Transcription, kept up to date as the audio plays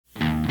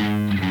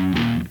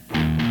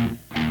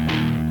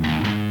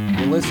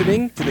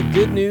listening to the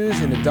Good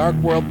News in a Dark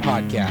World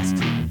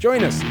podcast.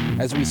 Join us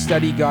as we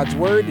study God's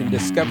Word and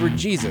discover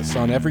Jesus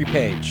on every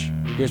page.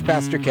 Here's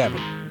Pastor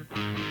Kevin.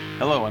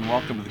 Hello and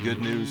welcome to the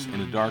Good News in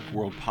a Dark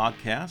World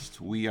podcast.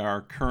 We are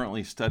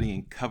currently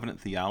studying covenant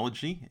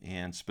theology,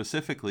 and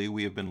specifically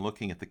we have been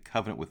looking at the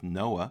covenant with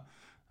Noah.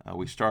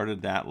 We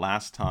started that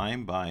last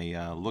time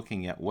by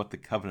looking at what the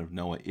covenant of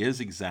Noah is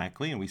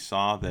exactly, and we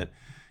saw that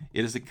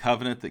it is a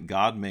covenant that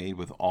God made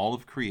with all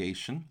of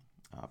creation,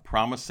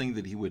 promising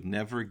that he would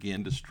never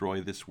again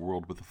destroy this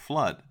world with a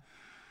flood.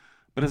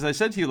 But as I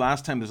said to you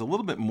last time, there's a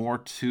little bit more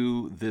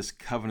to this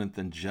covenant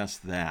than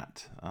just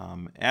that.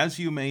 As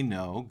you may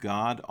know,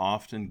 God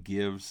often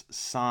gives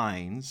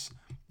signs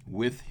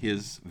with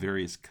his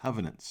various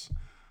covenants.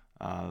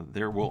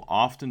 There will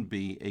often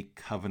be a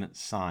covenant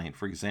sign.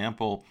 For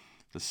example,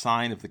 the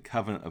sign of the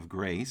covenant of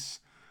grace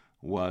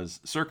was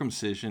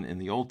circumcision in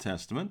the Old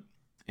Testament,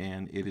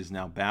 and it is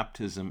now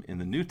baptism in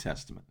the New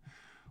Testament.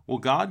 Well,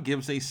 God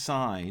gives a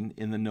sign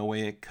in the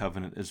Noahic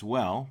covenant as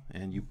well,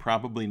 and you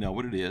probably know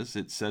what it is.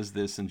 It says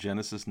this in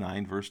Genesis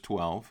 9, verse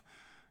 12.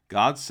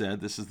 God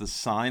said, "This is the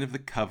sign of the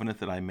covenant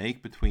that I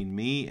make between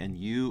me and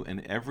you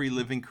and every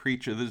living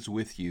creature that is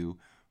with you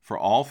for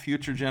all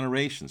future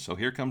generations." So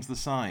here comes the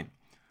sign.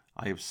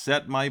 "I have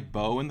set my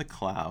bow in the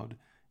cloud,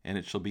 and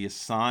it shall be a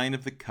sign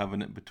of the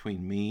covenant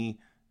between me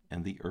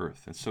and the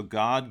earth." And so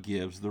God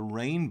gives the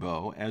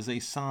rainbow as a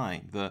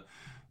sign.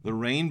 The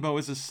rainbow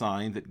is a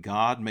sign that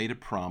God made a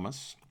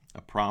promise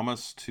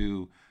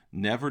to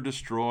never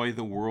destroy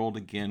the world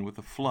again with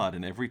a flood.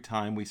 And every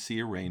time we see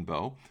a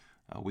rainbow,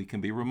 we can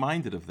be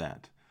reminded of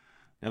that.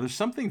 Now, there's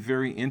something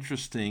very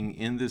interesting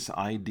in this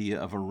idea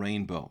of a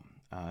rainbow.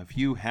 If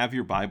you have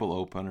your Bible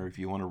open, or if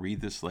you want to read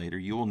this later,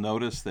 you will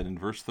notice that in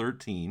verse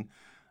 13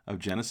 of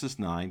Genesis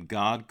 9,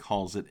 God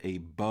calls it a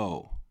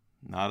bow.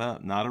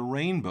 Not a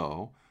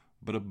rainbow,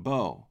 but a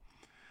bow.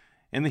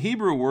 And the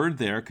Hebrew word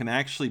there can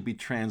actually be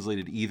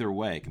translated either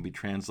way. It can be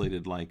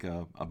translated like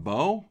a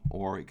bow,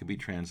 or it can be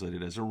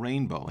translated as a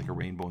rainbow, like a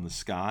rainbow in the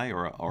sky,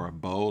 or a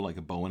bow, like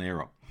a bow and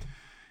arrow.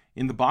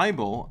 In the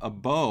Bible, a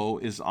bow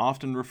is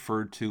often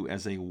referred to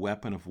as a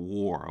weapon of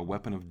war, a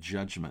weapon of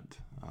judgment.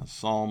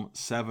 Psalm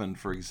 7,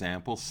 for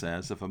example,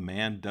 says, "If a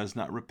man does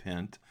not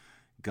repent,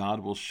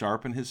 God will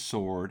sharpen his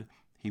sword,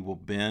 he will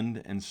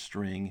bend and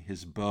string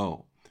his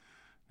bow."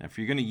 Now, if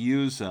you're going to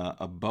use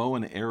a bow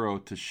and arrow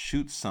to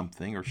shoot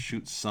something or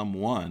shoot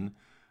someone,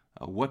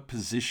 what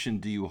position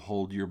do you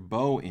hold your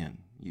bow in?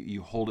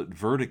 You hold it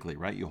vertically,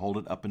 right? You hold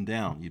it up and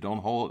down. You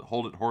don't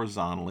hold it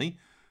horizontally.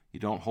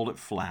 You don't hold it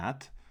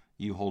flat.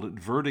 You hold it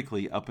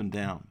vertically up and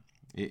down.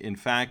 In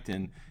fact,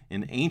 in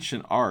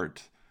ancient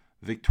art,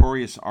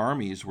 victorious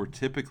armies were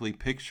typically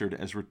pictured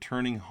as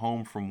returning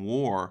home from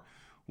war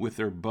with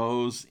their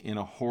bows in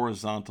a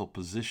horizontal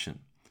position.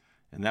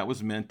 And that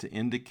was meant to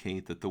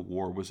indicate that the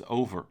war was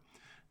over.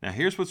 Now,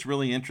 here's what's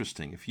really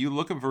interesting. If you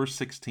look at verse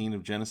 16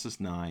 of Genesis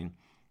 9,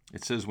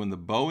 it says, "When the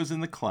bow is in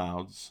the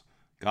clouds,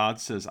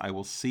 God says, I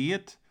will see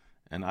it,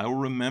 and I will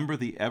remember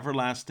the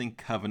everlasting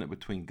covenant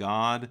between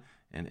God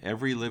and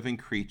every living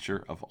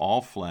creature of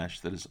all flesh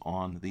that is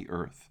on the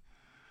earth."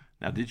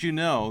 Now, did you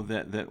know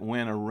that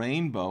when a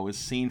rainbow is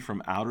seen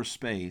from outer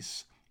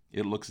space,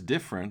 it looks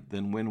different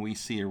than when we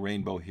see a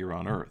rainbow here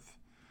on earth?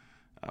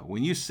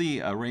 When you see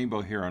a rainbow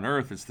here on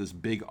Earth, it's this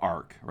big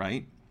arc,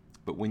 right?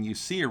 But when you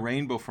see a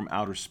rainbow from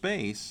outer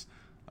space,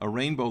 a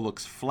rainbow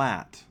looks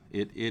flat.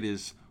 It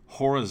is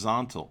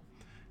horizontal.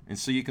 And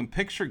so you can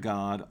picture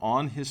God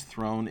on his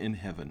throne in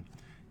heaven.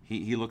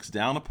 He looks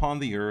down upon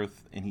the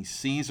earth and he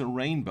sees a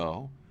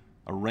rainbow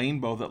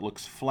that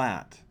looks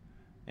flat.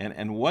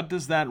 And what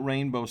does that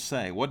rainbow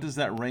say? What does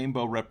that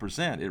rainbow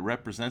represent? It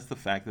represents the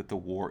fact that the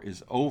war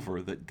is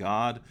over, that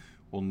God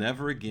will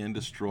never again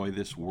destroy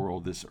this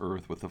world, this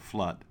earth, with a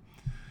flood.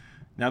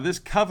 Now, this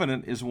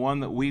covenant is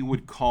one that we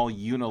would call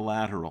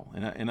unilateral.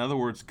 In other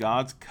words,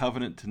 God's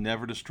covenant to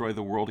never destroy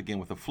the world again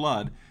with a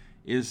flood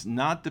is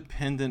not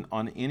dependent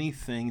on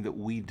anything that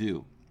we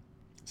do.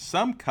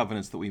 Some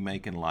covenants that we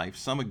make in life,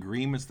 some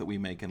agreements that we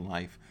make in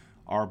life,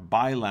 are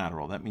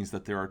bilateral. That means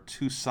that there are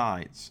two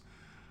sides.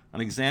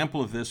 An example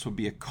of this would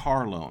be a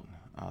car loan.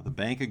 The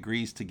bank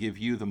agrees to give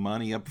you the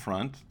money up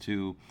front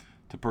to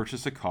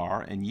purchase a car,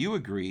 and you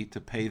agree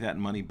to pay that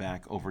money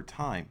back over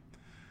time.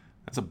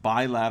 That's a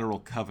bilateral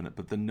covenant,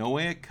 but the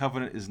Noahic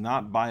covenant is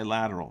not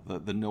bilateral.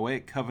 The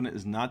Noahic covenant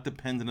is not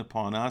dependent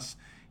upon us.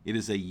 It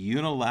is a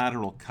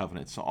unilateral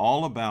covenant. It's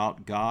all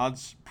about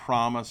God's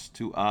promise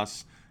to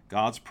us,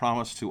 God's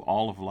promise to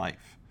all of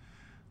life.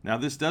 Now,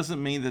 this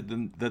doesn't mean that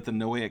the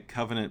Noahic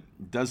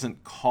covenant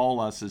doesn't call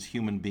us as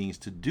human beings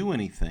to do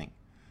anything.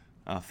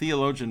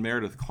 Theologian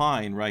Meredith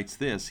Kline writes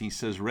this. He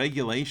says,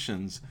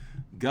 "Regulations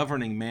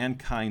governing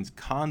mankind's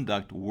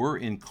conduct were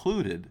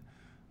included,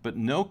 but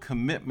no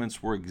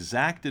commitments were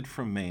exacted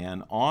from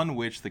man on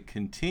which the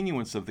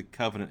continuance of the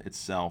covenant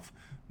itself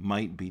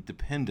might be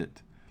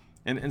dependent."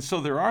 And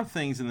so there are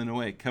things in the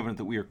Noahic covenant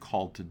that we are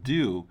called to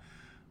do,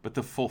 but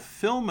the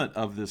fulfillment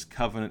of this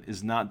covenant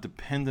is not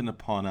dependent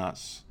upon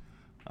us.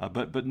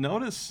 But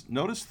notice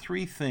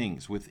three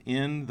things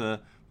within the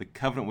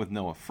covenant with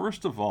Noah.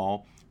 First of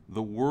all,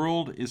 the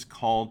world is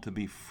called to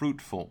be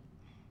fruitful.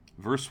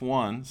 Verse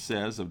 1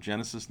 says of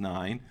Genesis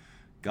 9,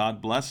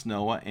 God blessed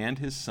Noah and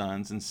his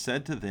sons and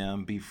said to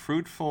them, be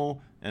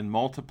fruitful and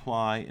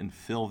multiply and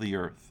fill the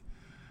earth.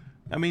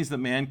 That means that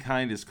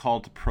mankind is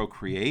called to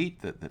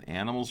procreate, that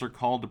animals are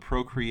called to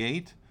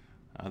procreate.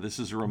 This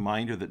is a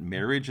reminder that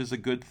marriage is a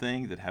good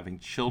thing, that having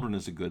children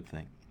is a good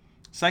thing.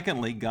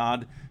 Secondly,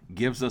 God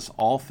gives us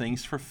all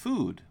things for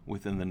food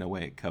within the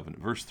Noahic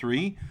covenant. Verse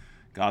 3,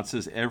 God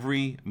says,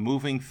 every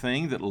moving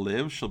thing that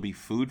lives shall be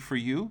food for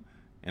you.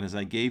 And as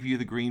I gave you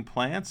the green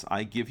plants,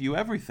 I give you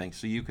everything.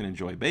 So you can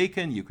enjoy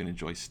bacon, you can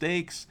enjoy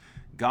steaks.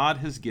 God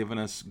has given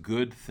us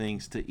good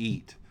things to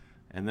eat.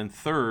 And then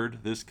third,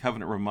 this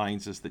covenant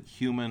reminds us that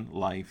human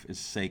life is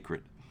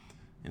sacred.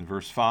 In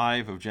verse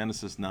 5 of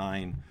Genesis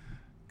 9,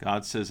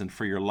 God says, and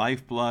for your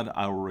lifeblood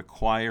I will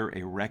require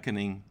a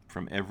reckoning.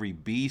 From every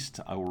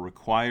beast I will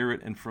require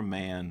it, and from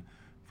man.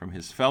 From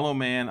his fellow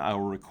man I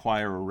will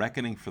require a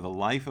reckoning for the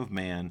life of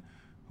man.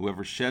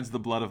 Whoever sheds the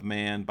blood of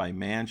man, by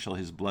man shall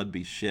his blood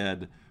be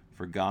shed,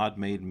 for God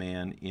made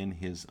man in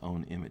his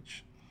own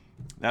image.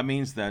 That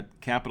means that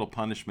capital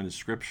punishment is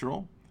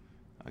scriptural.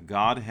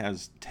 God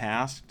has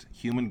tasked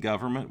human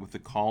government with the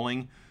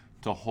calling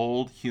to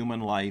hold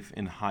human life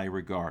in high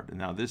regard.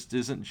 Now, this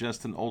isn't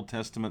just an Old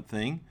Testament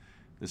thing.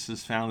 This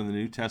is found in the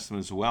New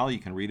Testament as well. You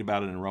can read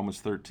about it in Romans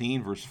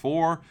 13, verse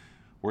 4,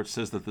 where it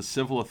says that the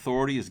civil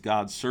authority is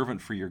God's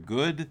servant for your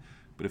good.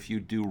 But if you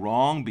do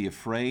wrong, be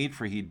afraid,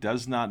 for he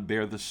does not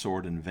bear the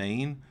sword in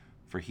vain.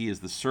 For he is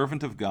the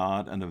servant of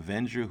God, an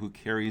avenger who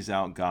carries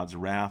out God's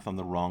wrath on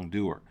the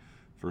wrongdoer.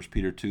 1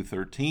 Peter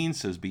 2:13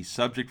 says, be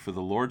subject for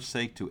the Lord's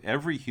sake to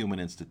every human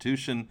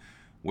institution,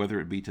 whether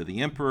it be to the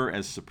emperor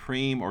as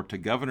supreme or to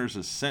governors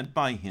as sent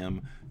by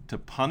him, to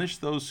punish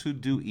those who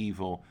do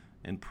evil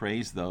and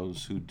praise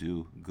those who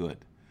do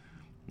good.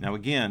 Now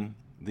again,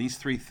 these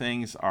three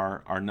things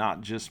are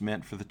not just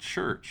meant for the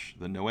church.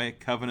 The Noahic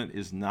covenant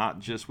is not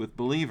just with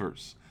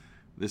believers.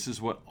 This is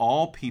what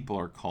all people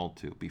are called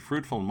to. Be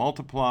fruitful and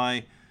multiply,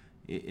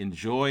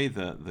 enjoy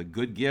the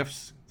good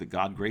gifts that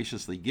God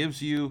graciously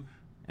gives you,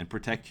 and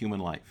protect human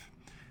life.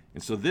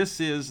 And so this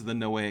is the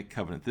Noahic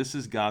covenant. This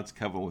is God's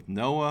covenant with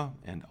Noah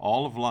and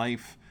all of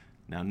life.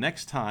 Now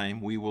next time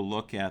we will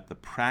look at the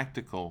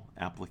practical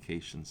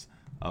applications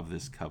of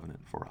this covenant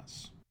for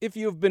us. If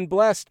you have been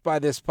blessed by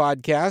this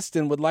podcast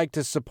and would like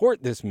to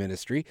support this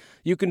ministry,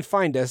 you can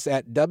find us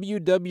at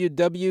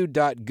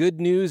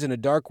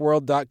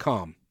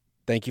www.goodnewsinadarkworld.com.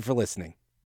 Thank you for listening.